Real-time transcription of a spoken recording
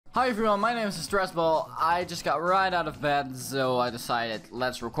Hi everyone, my name is Stressball. I just got right out of bed, so I decided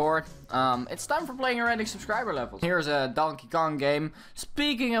let's record. It's time for playing already subscriber levels. Here's a Donkey Kong game.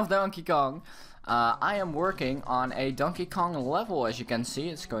 Speaking of Donkey Kong, I am working on a Donkey Kong level. As you can see,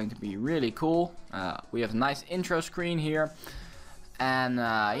 it's going to be really cool. We have a nice intro screen here. And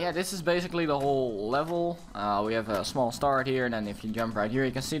yeah, this is basically the whole level. We have a small start here, and then if you jump right here,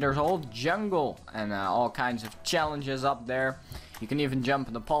 you can see there's a whole jungle and all kinds of challenges up there. You can even jump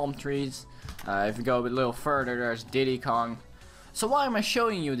in the palm trees. If you go a little further, there's Diddy Kong. So why am I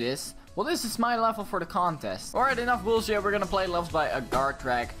showing you this? Well, this is my level for the contest. Alright, enough bullshit. We're gonna play levels by a guard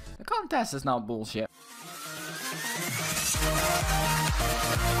track. The contest is not bullshit.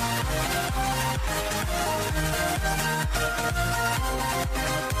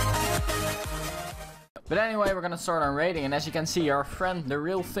 But anyway, we're gonna start on rating, and as you can see, our friend The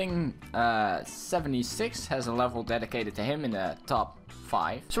Real Thing 76 has a level dedicated to him in the top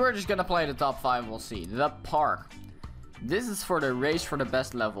 5. So we're just gonna play the top 5, we'll see. The Park. This is for the race for the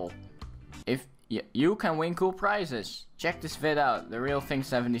best level. If you can win cool prizes, check this vid out, The Real Thing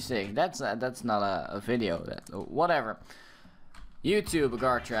 76. That's not a video, whatever. YouTube, a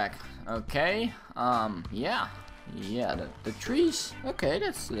guard track. Okay, yeah, the trees. Okay,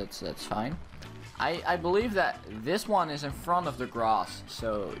 that's fine. I believe that this one is in front of the grass,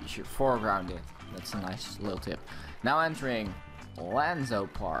 so you should foreground it. That's a nice little tip. Now entering Lanzo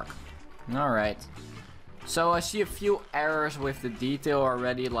Park. Alright. So I see a few errors with the detail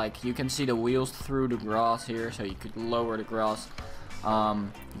already, like you can see the wheels through the grass here, so you could lower the grass.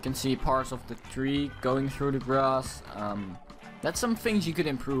 You can see parts of the tree going through the grass. That's some things you could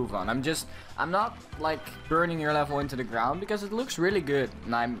improve on. I'm not like burning your level into the ground because it looks really good,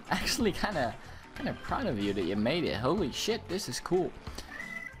 and I'm actually kind of proud of you that you made it. Holy shit, this is cool.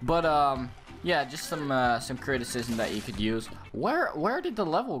 But yeah, just some criticism that you could use. Where did the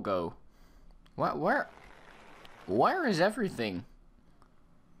level go? Where is everything?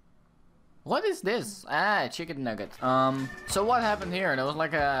 What is this? Ah, chicken nugget. So what happened here? There was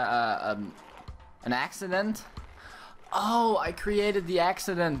like an accident. Oh, I created the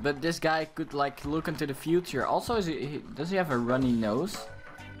accident, but this guy could like look into the future. Also, does he have a runny nose?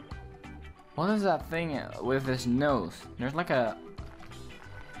 What is that thing with his nose? There's like a...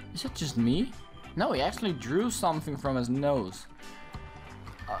 Is it just me? No, he actually drew something from his nose.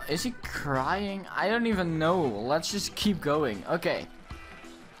 Is he crying? I don't even know. Let's just keep going. Okay.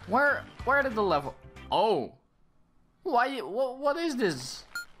 Where did the level... Oh! Why? What is this?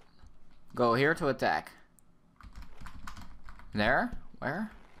 Go here to attack. There?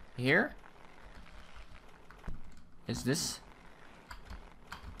 Where? Here? Is this...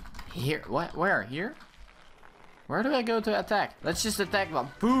 Here? What? Where? Here? Where do I go to attack? Let's just attack them.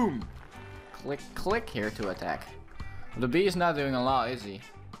 Boom! Click here to attack. The bee is not doing a lot, is he?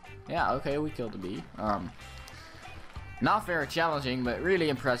 Yeah, okay, we killed the bee. Not very challenging, but really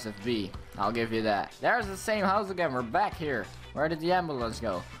impressive bee. I'll give you that. There's the same house again. We're back here. Where did the ambulance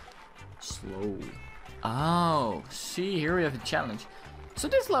go? Slow. Oh, see, here we have a challenge. So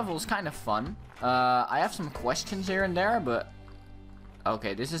this level is kind of fun. I have some questions here and there, but...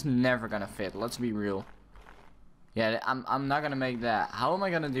 Okay, this is never gonna fit. Let's be real. Yeah, I'm not gonna make that. How am I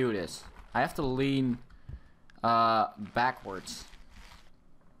gonna do this? I have to lean backwards.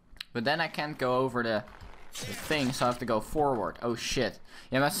 But then I can't go over the thing, so I have to go forward. Oh shit.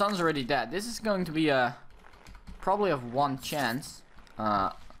 Yeah, my son's already dead. This is going to be a probably of one chance.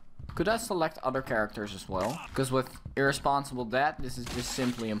 Could I select other characters as well? Because with irresponsible death, this is just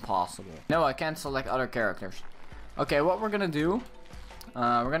simply impossible. No, I can't select other characters. Okay, what we're gonna do,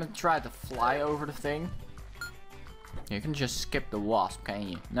 we're gonna try to fly over the thing. You can just skip the wasp, can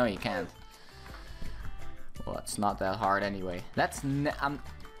you? No, you can't. Well, it's not that hard anyway. That's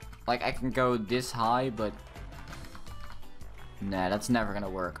like I can go this high, but nah, that's never gonna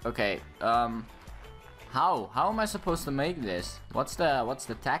work. Okay, how am I supposed to make this? What's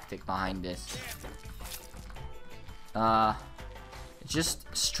the tactic behind this? Just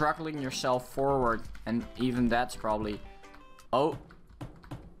struggling yourself forward, and even that's probably... Oh,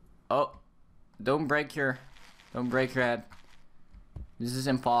 don't break your head. This is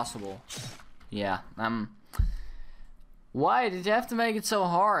impossible. Yeah, why did you have to make it so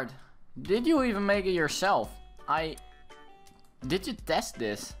hard? Did you even make it yourself? Did you test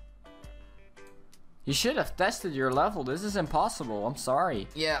this? You should have tested your level. This is impossible. I'm sorry.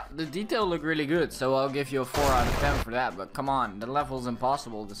 Yeah, the detail looked really good, so I'll give you a 4 out of 10 for that. But come on, the level's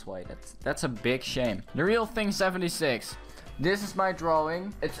impossible this way. That's a big shame. The Real Thing 76. This is my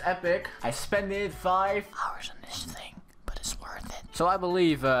drawing. It's epic. I spent 5 hours on this thing, but it's worth it. So I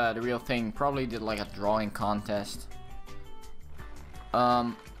believe The Real Thing probably did like a drawing contest.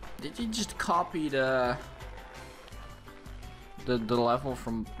 Did you just copy the level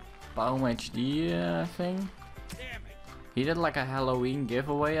from Baum HD thing? He did like a Halloween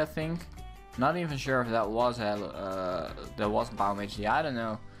giveaway, I think. Not even sure if that was Baum HD. I don't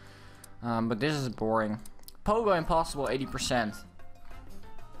know. But this is boring. Pogo Impossible 80%.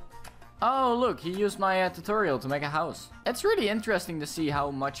 Oh look, he used my tutorial to make a house. It's really interesting to see how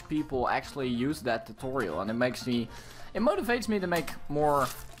much people actually use that tutorial, and it motivates me to make more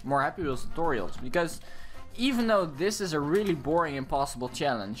Happy Wheels tutorials, because even though this is a really boring impossible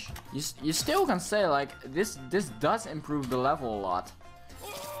challenge, you still can say like this does improve the level a lot.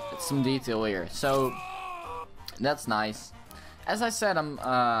 It's some detail here, so that's nice. As I said,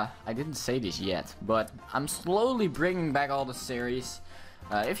 I didn't say this yet, but I'm slowly bringing back all the series.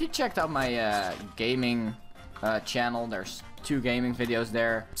 If you checked out my gaming channel, there's 2 gaming videos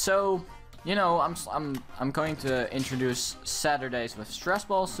there. So, you know, I'm going to introduce Saturdays with Stress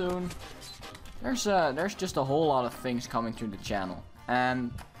Ball soon. There's just a whole lot of things coming to the channel,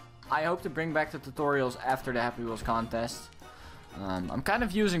 and I hope to bring back the tutorials after the Happy Wheels contest. I'm kind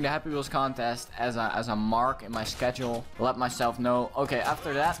of using the Happy Wheels contest as a mark in my schedule. Let myself know, okay,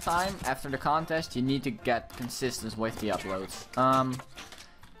 after that time, after the contest, you need to get consistent with the uploads.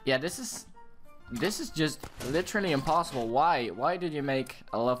 Yeah, this is just literally impossible. Why did you make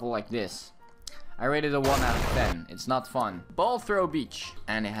a level like this? I rated a 1 out of 10. It's not fun. Ball throw beach,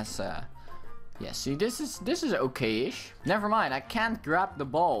 and it has yeah, see, this is okay-ish. Never mind, I can't grab the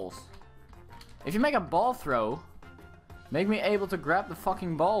balls. If you make a ball throw, make me able to grab the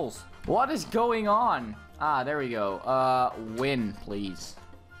fucking balls. What is going on? Ah, there we go. Win, please.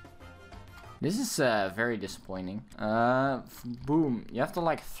 This is very disappointing. Boom. You have to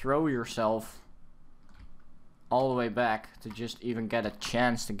like throw yourself all the way back to just even get a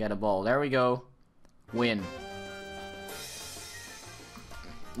chance to get a ball. There we go. Win.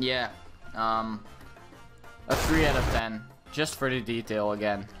 Yeah. A 3 out of 10. Just for the detail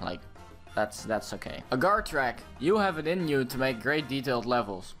again. Like, that's okay. A guard track. You have it in you to make great detailed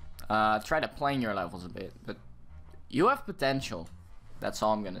levels. Try to plane your levels a bit, but you have potential. That's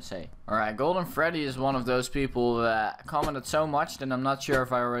all I'm gonna say. Alright, Golden Freddy is one of those people that commented so much that I'm not sure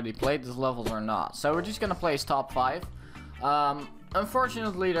if I already played these levels or not. So we're just gonna play his top 5.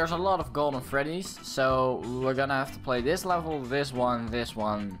 Unfortunately, there's a lot of Golden Freddys, so we're gonna have to play this level, this one, this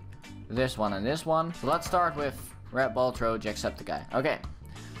one, this one, and this one. So let's start with Red Ball Throw, Jacksepticeye. Okay.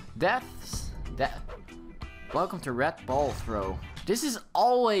 Welcome to Red Ball Throw. This is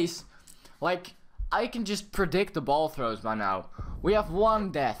always, like, I can just predict the ball throws by now. We have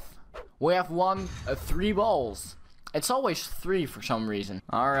 1 death. We have 3 balls. It's always 3 for some reason.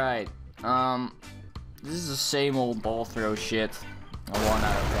 Alright. This is the same old ball throw shit. A 1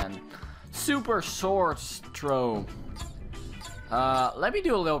 out of 10. Super Swords Throw. Let me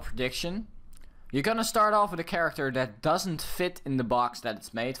do a little prediction. You're gonna start off with a character that doesn't fit in the box that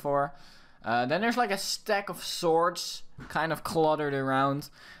it's made for. Then there's like a stack of swords kind of cluttered around.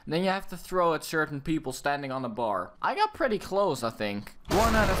 And then you have to throw at certain people standing on the bar. I got pretty close, I think.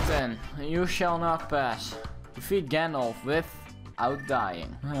 1 out of 10. You shall not pass. Defeat Gandalf without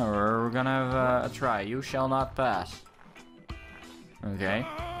dying. Oh, we're gonna have a try. You shall not pass. Okay.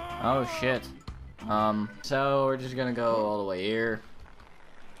 Oh shit. So we're just gonna go all the way here.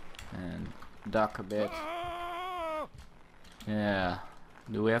 And duck a bit. Yeah.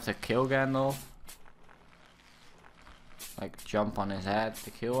 Do we have to kill Gandalf? Like jump on his head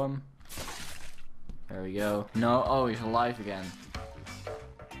to kill him? There we go. No, oh, he's alive again.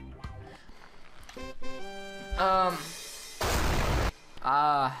 Oh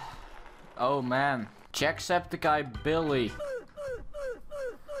man. Jacksepticeye Billy.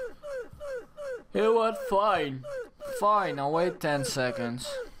 You know what? Fine. Fine, I'll wait 10 seconds.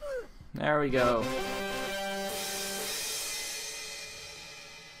 There we go.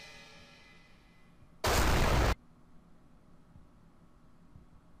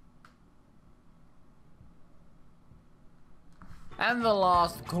 And the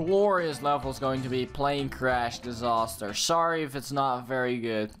last glorious level is going to be Plane Crash Disaster. Sorry if it's not very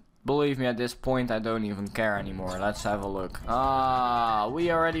good. Believe me, at this point I don't even care anymore. Let's have a look. Ah,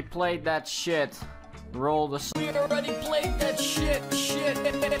 we already played that shit. Roll the... We already played that shit.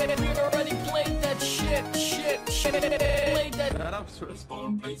 We already played that shit. Played that...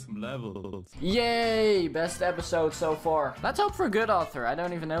 Play some levels. Yay! Best episode so far. Let's hope for a good author. I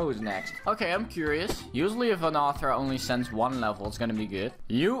don't even know who's next. Okay, I'm curious. Usually if an author only sends 1 level, it's gonna be good.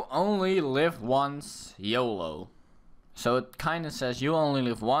 You only live once, YOLO. So it kinda says you only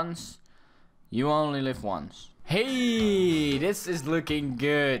live once. You only live once. Hey, this is looking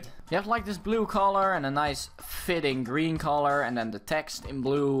good. You have like this blue color and a nice fitting green color, and then the text in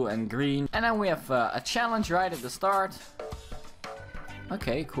blue and green. And then we have a challenge right at the start.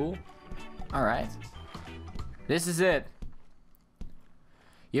 Okay, cool. Alright. This is it.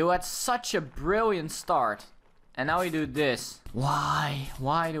 You had such a brilliant start. And now we do this. Why?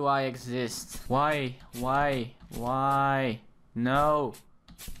 Why do I exist? Why? Why? Why? No.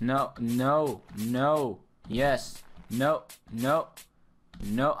 No. No. No. Yes. No. No.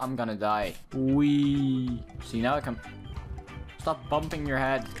 No. I'm gonna die. Wee. See, now I can... Stop bumping your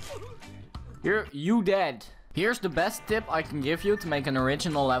head. You dead. Here's the best tip I can give you to make an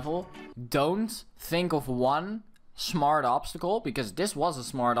original level. Don't think of one smart obstacle, because this was a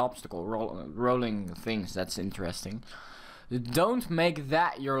smart obstacle, rolling things. That's interesting. Don't make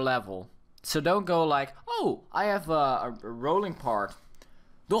that your level. So don't go like, oh, I have a rolling part,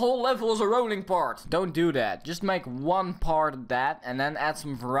 the whole level is a rolling part. Don't do that. Just make one part of that and then add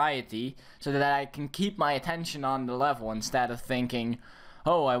some variety so that I can keep my attention on the level instead of thinking,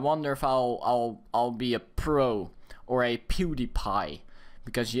 oh, I wonder if I'll be a pro or a PewDiePie.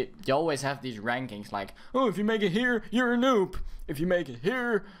 Because you always have these rankings like, oh, if you make it here, you're a noob. If you make it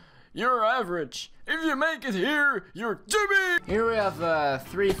here, you're average. If you make it here, you're Jimmy. Here we have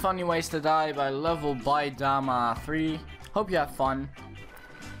 3 funny ways to die by Level by Dama 3. Hope you have fun.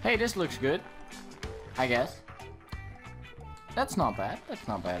 Hey, this looks good, I guess. That's not bad. That's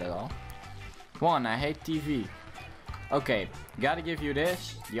not bad at all. 1, I hate TV. Okay, gotta give you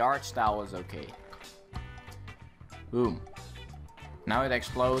this. The art style is okay. Boom. Now it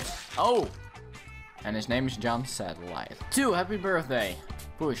explodes. Oh! And his name is John Satellite. 2, happy birthday.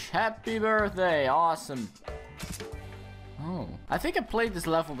 Push, happy birthday. Awesome. Oh. I think I played this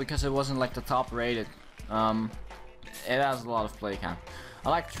level because it wasn't like the top rated. It has a lot of play count. I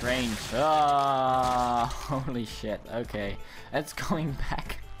like trains. Oh, holy shit. Okay. It's going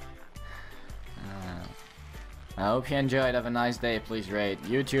back. I hope you enjoyed. Have a nice day. Please rate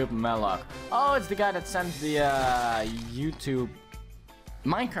YouTube Melloc. Oh, it's the guy that sent the YouTube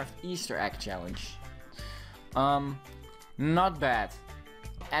Minecraft Easter egg challenge. Not bad.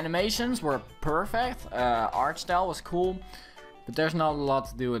 Animations were perfect. Art style was cool, but there's not a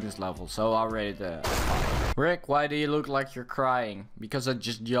lot to do in this level, so I'll rate it. Rick, why do you look like you're crying? Because I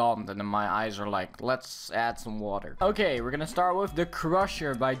just yawned and then my eyes are like, let's add some water. Okay, we're gonna start with The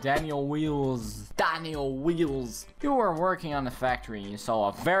Crusher by Daniel Wheels. Daniel Wheels. You were working on a factory and you saw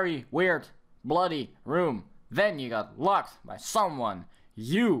a very weird, bloody room. Then you got locked by someone.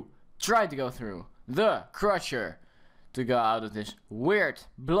 You tried to go through the Crusher to go out of this weird,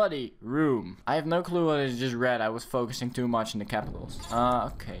 bloody room. I have no clue what I just read. I was focusing too much on the capitals.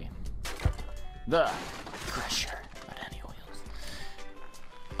 Okay. The Crusher by Daniel Wheels.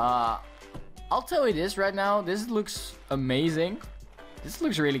 I'll tell you this right now. This looks amazing. This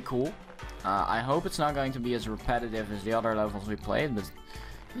looks really cool. I hope it's not going to be as repetitive as the other levels we played, but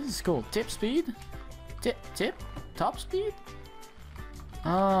this is cool. Tip speed? Tip? Top speed?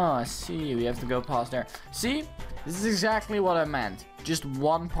 Oh, I see. We have to go past there. See? This is exactly what I meant. Just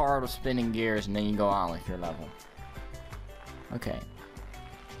one part of spinning gears and then you go on with your level. Okay.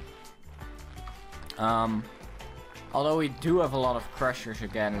 Although we do have a lot of crushers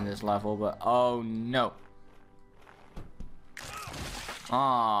again in this level, but oh no.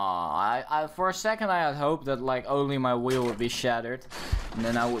 I for a second I had hoped that like only my wheel would be shattered and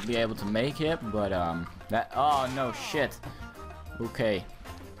then I would be able to make it, but that, oh no, shit. Okay.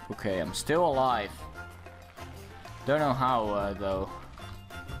 Okay, I'm still alive. Don't know how though.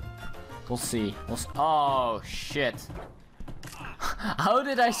 We'll see. Oh shit. How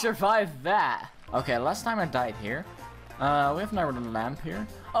did I survive that? Okay, last time I died here. We have another lamp here.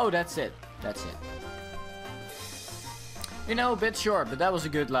 Oh, that's it. That's it. You know, a bit short, but that was a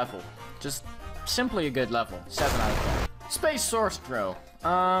good level. Just simply a good level. 7 out of 10. Space Source Throw.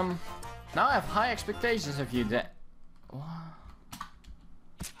 Now I have high expectations of you.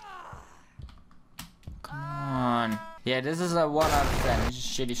 Come on. Yeah, this is a 1 out of 10. This is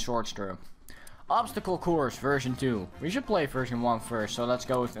shitty short throw. Obstacle Course version 2. We should play version 1 first, so let's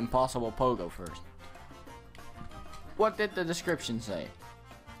go with Impossible Pogo first. What did the description say?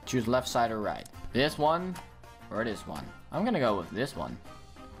 Choose left side or right. This one or this one? I'm gonna go with this one.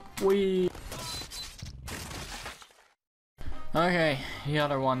 Whee! Okay, the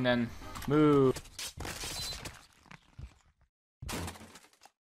other one then. Move.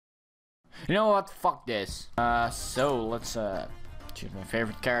 You know what? Fuck this. So let's choose my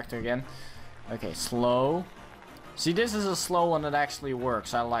favorite character again. Okay, slow. See, this is a slow one that actually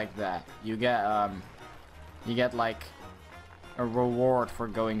works. I like that. You get like a reward for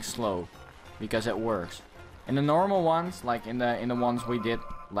going slow because it works. In the normal ones, like in the ones we did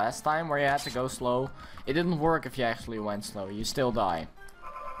last time where you had to go slow, it didn't work if you actually went slow. You still die.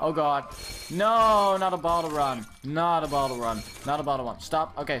 Oh god. No, not a bottle run. Not a bottle run. Not a bottle run.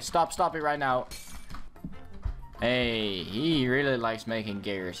 Stop. Okay, stop it right now. Hey, he really likes making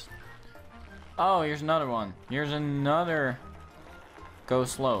gears. Oh, here's another one. Here's another go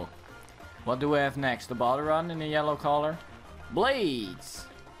slow. What do we have next? The bottle run in the yellow color? Blades!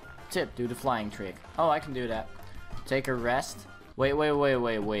 Tip, do the flying trick. Oh, I can do that. Take a rest. Wait.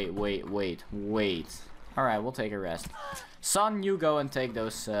 Alright, we'll take a rest. Son, you go and take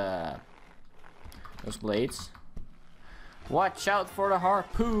those blades. Watch out for the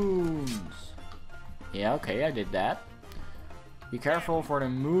harpoons. Yeah, okay, I did that. Be careful for the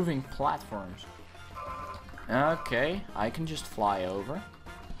moving platforms. Okay, I can just fly over.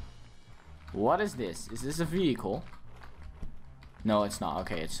 What is this? Is this a vehicle? No, it's not.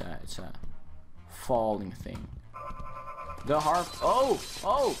 Okay, it's a falling thing. The harp. Oh,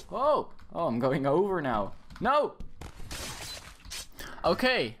 I'm going over now. No.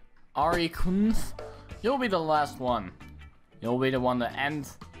 Okay, Ari Kunth, you'll be the last one. You'll be the one to end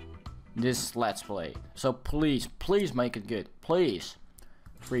this let's play. So please make it good. Please.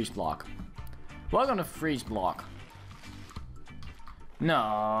 Freeze block. Welcome to freeze block.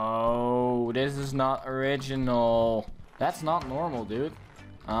 No, this is not original. That's not normal, dude.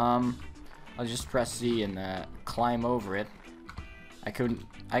 I'll just press Z and climb over it. I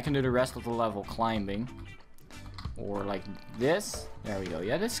can do the rest of the level climbing. Or like this. There we go.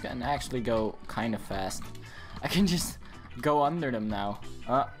 Yeah, this can actually go kind of fast. I can just go under them now.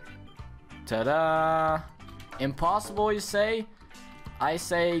 Ta-da! Impossible, you say? I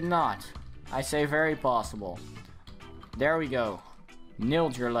say not. I say very possible. There we go.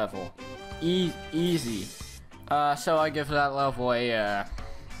 Nailed your level. Easy. So I give that level a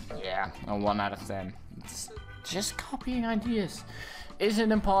 1 out of 10. It's just copying ideas. Is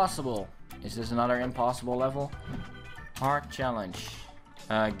it impossible? Is this another impossible level? Hard challenge.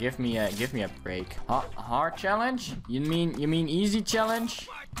 Give me a break. Hard challenge? You mean easy challenge?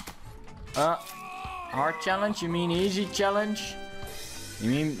 Hard challenge? You mean easy challenge? You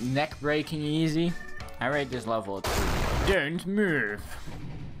mean neck breaking easy? I rate this level a 2. Don't move.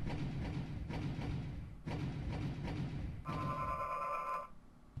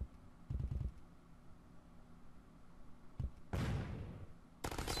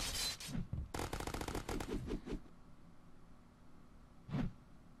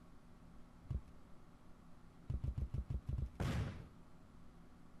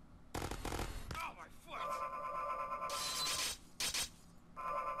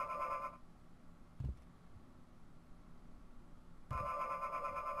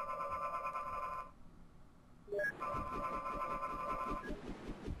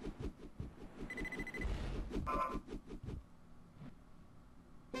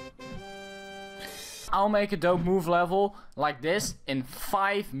 I'll make a dope move level like this in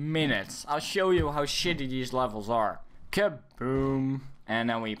 5 minutes. I'll show you how shitty these levels are. Kaboom. And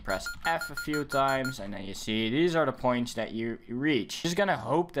then we press F a few times, and then you see these are the points that you reach. Just gonna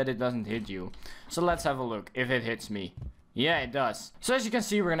hope that it doesn't hit you. So let's have a look if it hits me. Yeah, it does. So as you can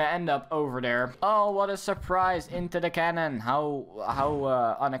see, we're gonna end up over there. Oh, what a surprise! Into the cannon.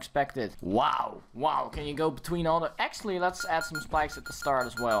 How unexpected. Wow. Can you go between all the... Actually, let's add some spikes at the start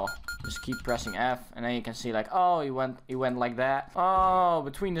as well. Just keep pressing F, and then you can see like, oh, he went like that. Oh,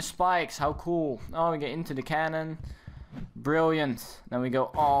 between the spikes. How cool. Oh, we get into the cannon. Brilliant. Then we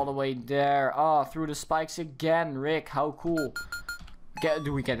go all the way there. Oh, through the spikes again, Rick. How cool.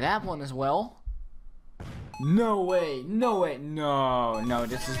 Do we get that one as well? No way. No,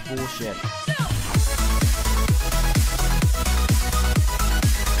 this is bullshit.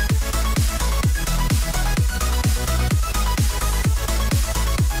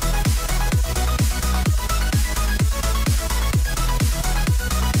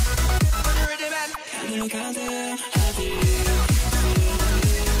 Count